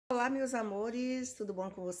Olá, meus amores, tudo bom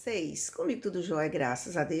com vocês? Comigo tudo jóia,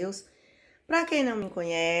 graças a Deus. Pra quem não me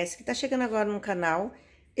conhece, que tá chegando agora no canal,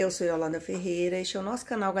 eu sou Yolanda Ferreira, este é o nosso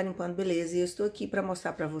canal Garimpando Beleza e eu estou aqui pra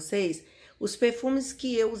mostrar pra vocês os perfumes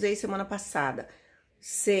que eu usei semana passada.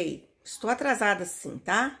 Sei, estou atrasada sim,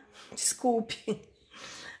 tá? Desculpe.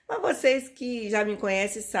 Mas vocês que já me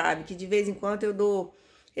conhecem sabem que de vez em quando eu dou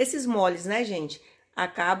esses moles, né, gente?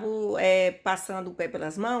 Acabo passando o pé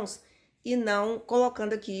pelas mãos e não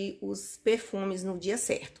colocando aqui os perfumes no dia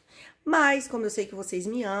certo. Mas, como eu sei que vocês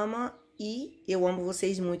me amam e eu amo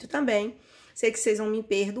vocês muito também, sei que vocês vão me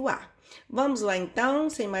perdoar. Vamos lá, então,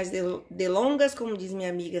 sem mais delongas, como diz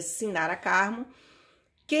minha amiga Sinara Carmo.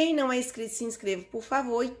 Quem não é inscrito, se inscreva, por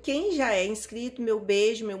favor. E quem já é inscrito, meu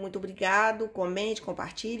beijo, meu muito obrigado. Comente,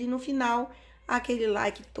 compartilhe. E no final, aquele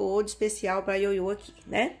like todo especial para Ioiô aqui,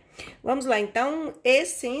 né? Vamos lá, então.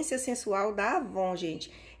 Essência Sensual da Avon,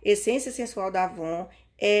 gente. Essência Sensual da Avon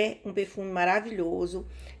é um perfume maravilhoso.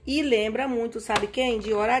 E lembra muito, sabe quem?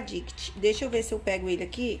 DIOR ADCT. Deixa eu ver se eu pego ele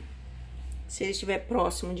aqui. Se ele estiver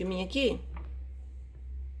próximo de mim aqui.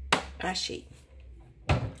 Achei.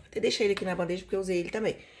 Até deixei ele aqui na bandeja porque eu usei ele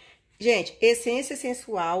também. Gente, Essência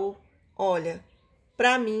Sensual, olha,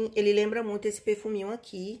 pra mim, ele lembra muito esse perfuminho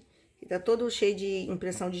aqui. Que tá todo cheio de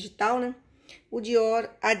impressão digital, né? O DIOR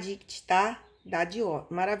ADCT, tá? Da DIOR.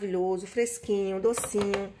 Maravilhoso, fresquinho,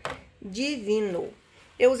 docinho, divino.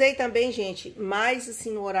 Eu usei também, gente, mais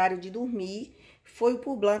assim no horário de dormir, foi o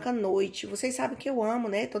Por Blanca Noite. Vocês sabem que eu amo,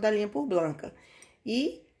 né? Toda a linha Por Blanca.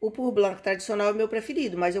 E o Por Blanca tradicional é o meu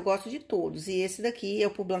preferido, mas eu gosto de todos. E esse daqui é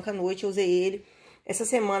o Por Blanca Noite, eu usei ele essa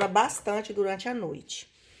semana bastante durante a noite.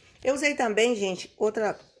 Eu usei também, gente,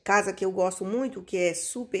 outra casa que eu gosto muito, que é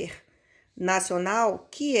super nacional,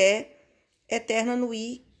 que é ETERNA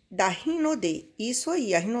NUIT da HINODE. Isso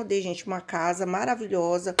aí, a HINODE, gente, uma casa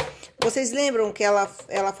maravilhosa. Vocês lembram que ela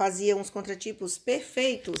fazia uns contratipos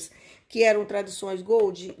perfeitos, que eram traduções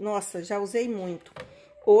gold? Nossa, já usei muito.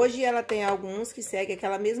 Hoje ela tem alguns que seguem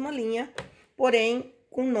aquela mesma linha, porém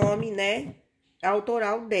com nome, né,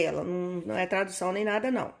 autoral dela. Não é tradução nem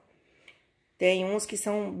nada, não. Tem uns que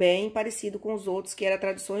são bem parecidos com os outros, que eram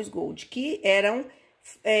traduções gold, que eram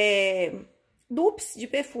dupes de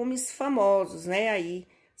perfumes famosos, né, aí,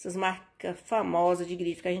 essas marcas famosas de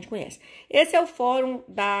grife que a gente conhece. Esse é o fórum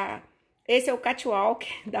esse é o catwalk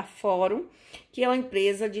da Fórum, que é uma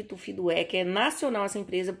empresa de Tufidué, que é nacional essa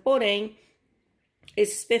empresa, porém,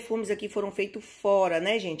 esses perfumes aqui foram feitos fora,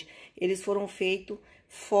 né, gente? Eles foram feitos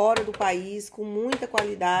fora do país, com muita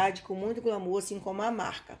qualidade, com muito glamour, assim como a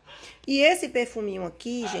marca. E esse perfuminho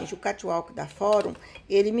aqui, gente, o Catwalk da Fórum,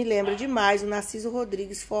 ele me lembra demais o Narciso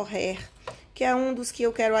Rodrigues For Hair, que é um dos que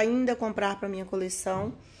eu quero ainda comprar para minha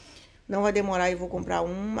coleção. Não vai demorar, eu vou comprar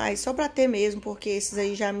um, mas só para ter mesmo, porque esses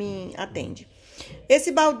aí já me atende.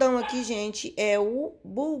 Esse baldão aqui, gente, é o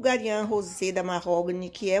Bulgarian Rosé da Mahogany,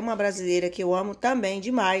 que é uma brasileira que eu amo também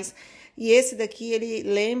demais. E esse daqui, ele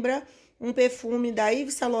lembra um perfume da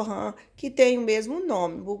Yves Saint Laurent, que tem o mesmo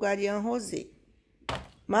nome, Bulgarian Rosé.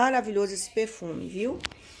 Maravilhoso esse perfume, viu?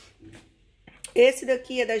 Esse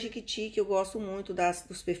daqui é da Jequiti, que eu gosto muito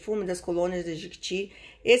dos perfumes, das colônias da Jequiti.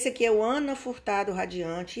 Esse aqui é o Ana Furtado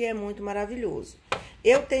Radiante e é muito maravilhoso.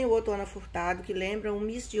 Eu tenho outro Ana Furtado que lembra um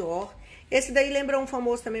Miss Dior. Esse daí lembra um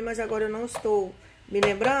famoso também, mas agora eu não estou me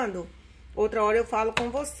lembrando. Outra hora eu falo com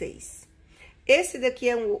vocês. Esse daqui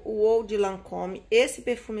é o Eau de Lancôme. Esse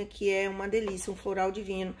perfume aqui é uma delícia, um floral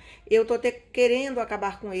divino. Eu tô até querendo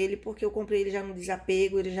acabar com ele, porque eu comprei ele já no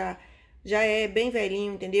desapego, ele já é bem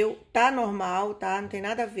velhinho, entendeu? Tá normal, tá? Não tem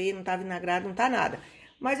nada a ver, não tá vinagrado, não tá nada.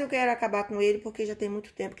 Mas eu quero acabar com ele, porque já tem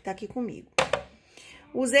muito tempo que tá aqui comigo.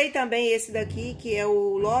 Usei também esse daqui, que é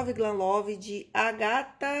o Love Glam Love de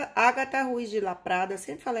AGATA RUIS de PRADA.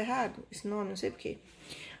 Sempre falo errado esse nome, não sei porquê.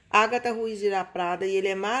 AGATA RUIS de PRADA, e ele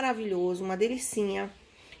é maravilhoso, uma delicinha.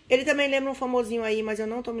 Ele também lembra um famosinho aí, mas eu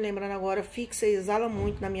não tô me lembrando agora. Fixa e exala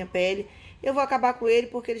muito na minha pele. Eu vou acabar com ele,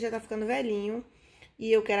 porque ele já tá ficando velhinho.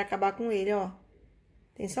 E eu quero acabar com ele, ó.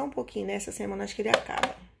 Tem só um pouquinho, né? Essa semana acho que ele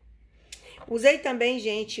acaba. Usei também,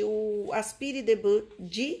 gente, o Aspire Debut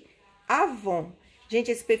de AVON. Gente,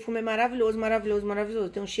 esse perfume é maravilhoso, maravilhoso, maravilhoso.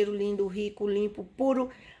 Tem um cheiro lindo, rico, limpo, puro,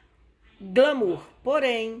 glamour.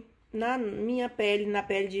 Porém, na minha pele, na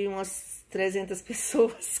pele de umas 300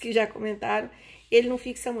 pessoas que já comentaram, ele não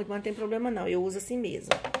fixa muito, mas não tem problema não. Eu uso assim mesmo.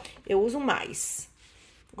 Eu uso mais.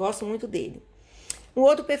 Gosto muito dele. Um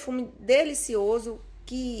outro perfume delicioso,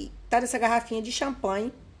 que tá nessa garrafinha de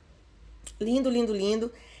champanhe. Lindo, lindo,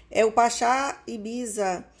 lindo. É o Pachá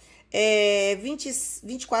Ibiza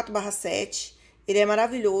 24/7. Ele é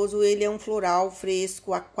maravilhoso, ele é um floral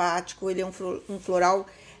fresco, aquático, ele é um floral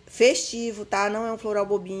festivo, tá? Não é um floral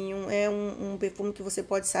bobinho, é um perfume que você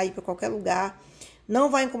pode sair para qualquer lugar.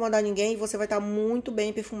 Não vai incomodar ninguém e você vai estar muito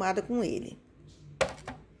bem perfumada com ele.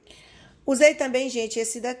 Usei também, gente,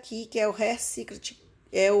 esse daqui, que é o Hair Secret,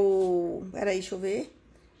 peraí, deixa eu ver.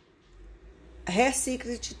 Hair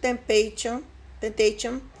Secret Temptation,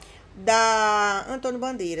 da Antônio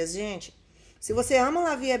Bandeiras, gente. Se você ama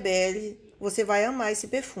La Vie Belle, você vai amar esse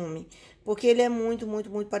perfume, porque ele é muito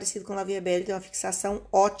parecido com La Vie Belle, tem uma fixação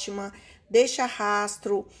ótima, deixa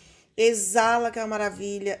rastro, exala, que é uma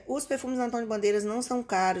maravilha. Os perfumes da Antônio Bandeiras não são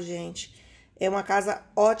caros, gente. É uma casa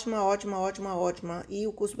ótima, e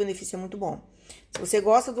o custo-benefício é muito bom. Se você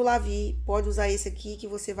gosta do La Vie, pode usar esse aqui, que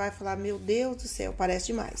você vai falar, meu Deus do céu, parece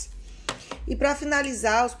demais. E para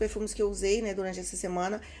finalizar, os perfumes que eu usei, né, durante essa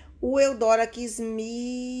semana, o Eudora Kiss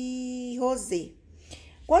Me Rosé.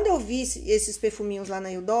 Quando eu vi esses perfuminhos lá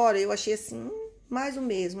na Eudora, eu achei assim, mais o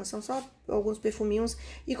mesmo, são só alguns perfuminhos.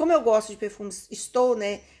 E como eu gosto de perfumes, estou,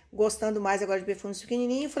 né, gostando mais agora de perfumes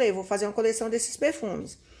pequenininhos, eu falei, vou fazer uma coleção desses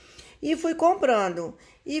perfumes. E fui comprando,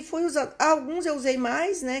 e fui usando, alguns eu usei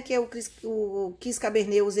mais, né, que é o Kiss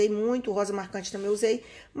Cabernet eu usei muito, o Rosa Marcante também eu usei,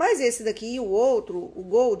 mas esse daqui e o outro, o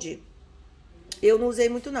Gold, eu não usei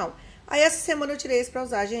muito não. Aí essa semana eu tirei esse pra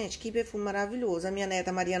usar, gente, que perfume maravilhoso. A minha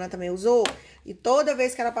neta Mariana também usou, e toda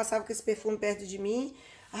vez que ela passava com esse perfume perto de mim,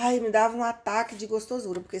 ai, me dava um ataque de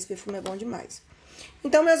gostosura, porque esse perfume é bom demais.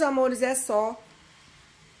 Então, meus amores, é só.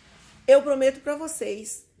 Eu prometo pra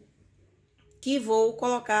vocês que vou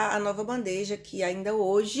colocar a nova bandeja aqui ainda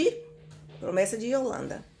hoje, promessa de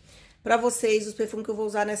Yolanda, pra vocês, os perfumes que eu vou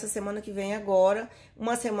usar nessa semana que vem agora.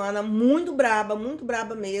 Uma semana muito braba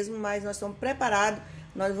mesmo, mas nós estamos preparados.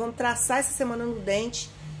 Nós vamos traçar essa semana no dente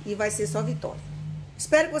e vai ser só vitória.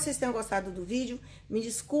 Espero que vocês tenham gostado do vídeo. Me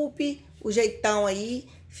desculpe o jeitão aí.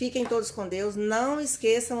 Fiquem todos com Deus. Não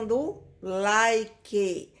esqueçam do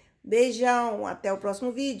like. Beijão, até o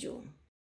próximo vídeo.